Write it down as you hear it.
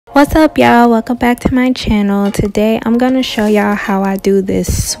What's up, y'all? Welcome back to my channel. Today I'm gonna show y'all how I do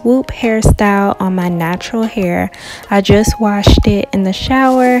this swoop hairstyle on my natural hair. I just washed it in the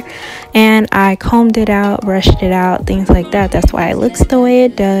shower and I combed it out, brushed it out, things like that. That's why it looks the way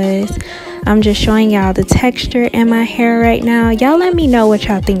it does. I'm just showing y'all the texture in my hair right now. Y'all let me know what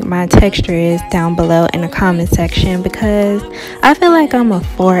y'all think my texture is down below in the comment section, because I feel like I'm a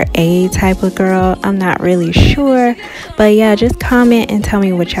 4A type of girl. I'm not really sure, but yeah, just comment and tell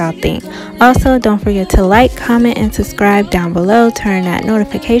me what y'all think. Also, don't forget to like, comment, and subscribe down below. Turn that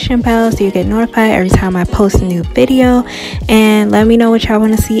notification bell so you get notified every time I post a new video, and let me know what y'all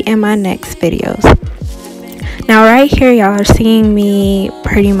want to see in my next videos. Now right here, y'all are seeing me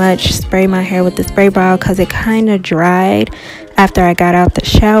pretty much spray my hair with the spray bottle because it kind of dried after I got out the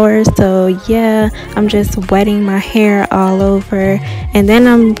shower. So yeah, I'm just wetting my hair all over, and then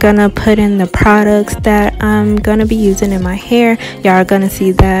I'm gonna put in the products that I'm gonna be using in my hair. Y'all are gonna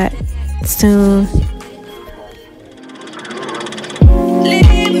see that soon.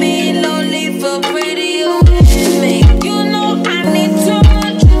 Leave me lonely for pretty women. You know I need too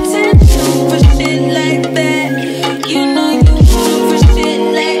much attention for shit like that. You know you want for shit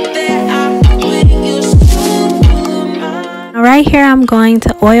like that. I'm with you so. Right here, I'm going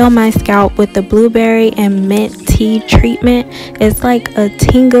to oil my scalp with the blueberry and mint tea treatment. It's like a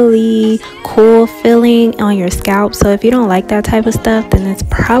tingly, cool feeling on your scalp. So if you don't like that type of stuff, then it's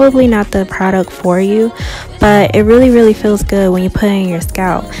probably not the product for you. But it really feels good when you put it in your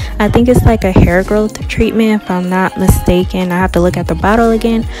scalp. I think it's like a hair growth treatment, if I'm not mistaken. I have to look at the bottle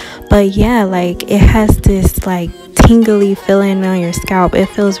again. But yeah, like it has this like tingly feeling on your scalp. It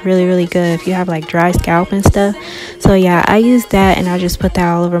feels really good if you have like dry scalp and stuff. So yeah, I use that and I just put that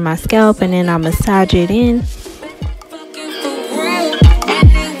all over my scalp, and then I massage it in.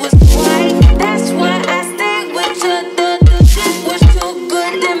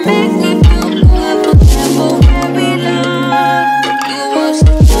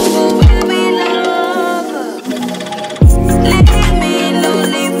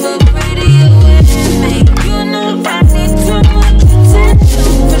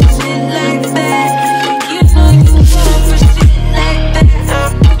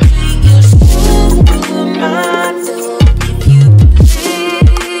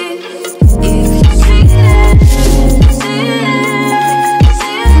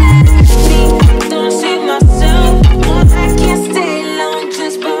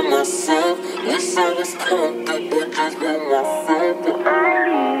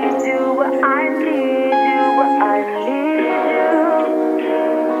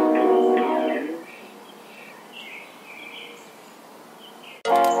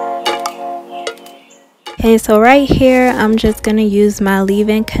 Okay, so right here I'm just gonna use my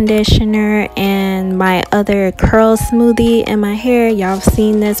leave-in conditioner and my other curl smoothie in my hair. Y'all have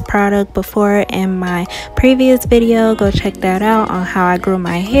seen this product before in my previous video. Go check that out on how I grew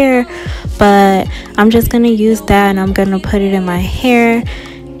my hair. But I'm just gonna use that and I'm gonna put it in my hair,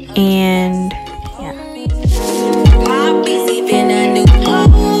 and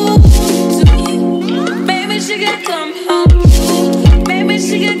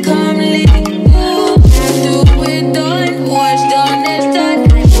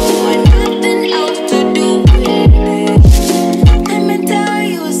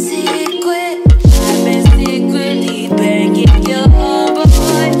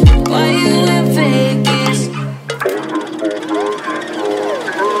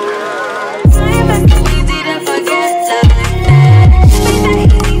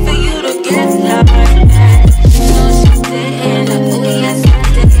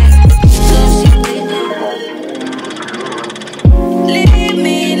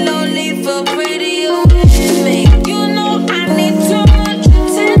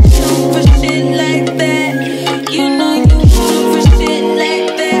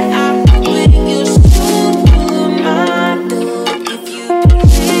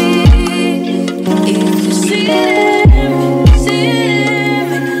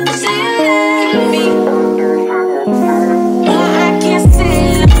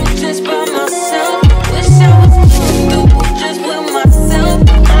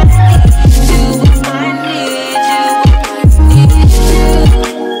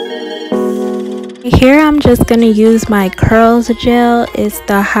here I'm just gonna use my curls gel. It's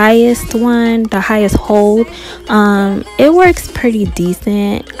the highest one, the highest hold. It works pretty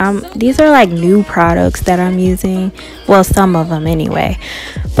decent. These are like new products that I'm using, well, some of them anyway,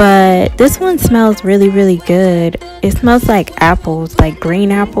 but this one smells really good. It smells like apples, like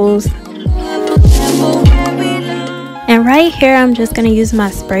green apples. And right here, I'm just going to use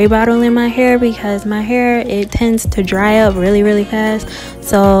my spray bottle in my hair because my hair, it tends to dry up really fast.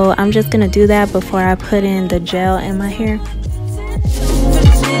 So I'm just going to do that before I put in the gel in my hair.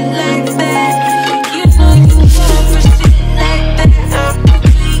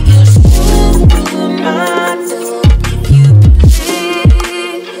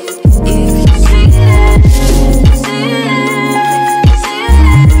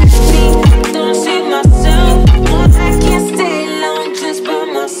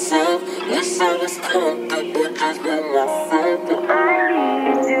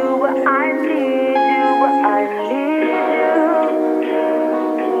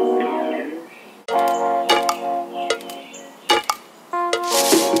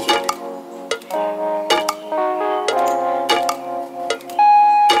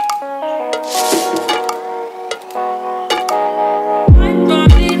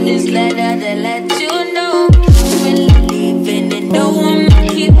 Let you know when leaving and no I'm not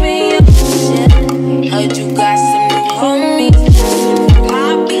keeping you. Heard you got some new homies,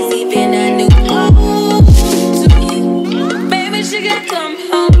 hobbies, even a new home to you. Maybe she could come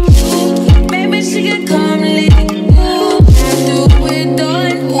home, maybe she could come live. After we're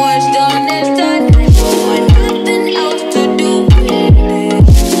done, what's done is done. Nothing else to do with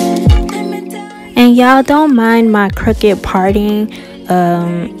it. And y'all don't mind my crooked parting.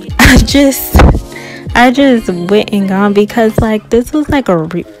 I just went and gone because like this was like a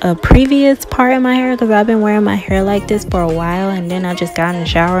previous part in my hair, because I've been wearing my hair like this for a while, and then I just got in the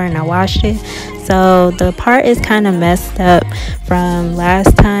shower and I washed it, so the part is kind of messed up from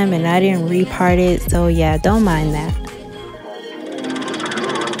last time and I didn't repart it. So yeah, don't mind that.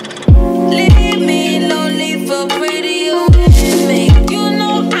 Leave me lonely for pretty women. You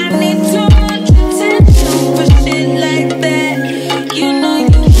know I need too much attention for shit like that. You know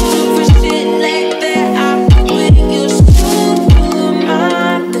you want for shit like that. I put you super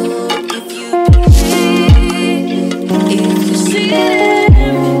my door. If you see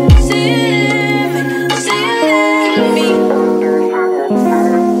them, see me.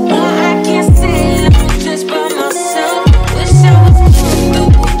 No, I can't stay long just by myself. Wish I was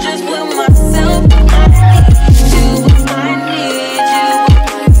comfortable just with myself. I need you.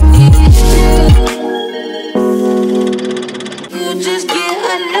 You just get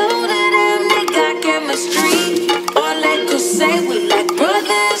a load of them, they got chemistry. All they could say we like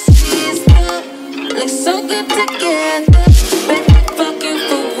brothers, sister. Look so good together. Been fucking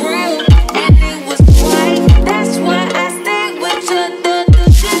for real, and it was right. That's why I stayed with you. The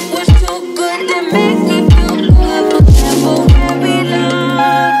shit was too good to make me feel good. But never very long.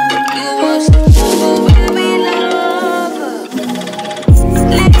 You was never very long.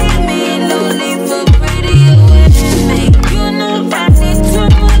 Leave me lonely for pretty women. You know I need too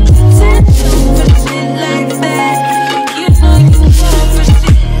much attention for shit like that. You know you want for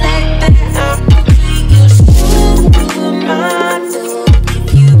shit like that. I put you super my door.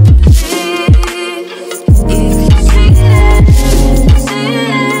 If you see that,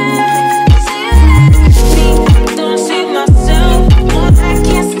 me. Don't see myself. No, I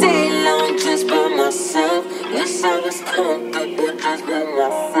can't stay long just by myself. Wish I was comfortable just with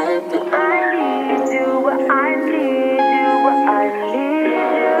myself. But I need you, I need you, I need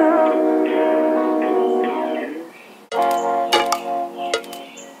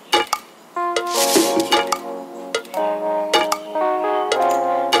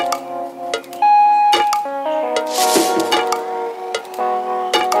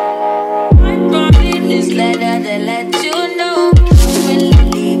I'm writing this letter to let you know when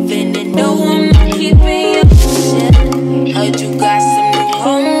leaving and no I'm not keeping you. Heard you got some new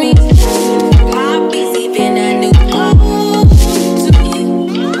homies, hobbies, even a new home to you.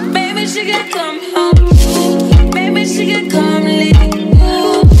 Maybe she could come home, maybe she could come live.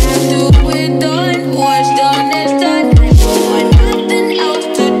 After we're done, what's done is done. Nothing else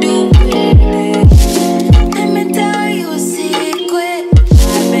to do with it. Let me tell you a secret.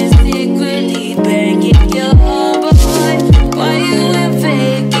 I've been secretly banging your boy while you in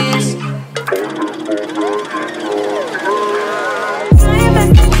Vegas. My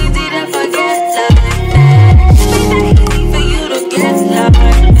best so easy to forget like that. Ain't that easy for you to get like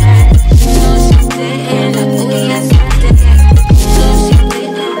that? No, she didn't. Oh yes, I did. No, she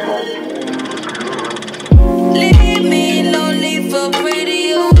didn't. Leave me lonely for pretty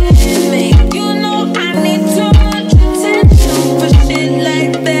women. You know I need too much attention for shit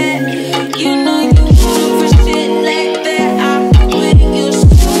like that. You know you want for shit like that. I put you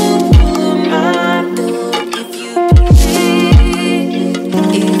super my door.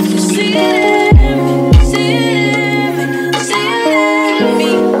 If you see them, see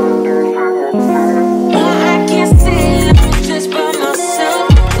me. No, I can't stay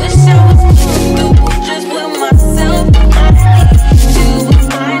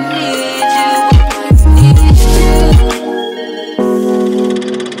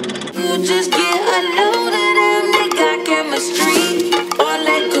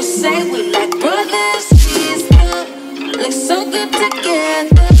get together.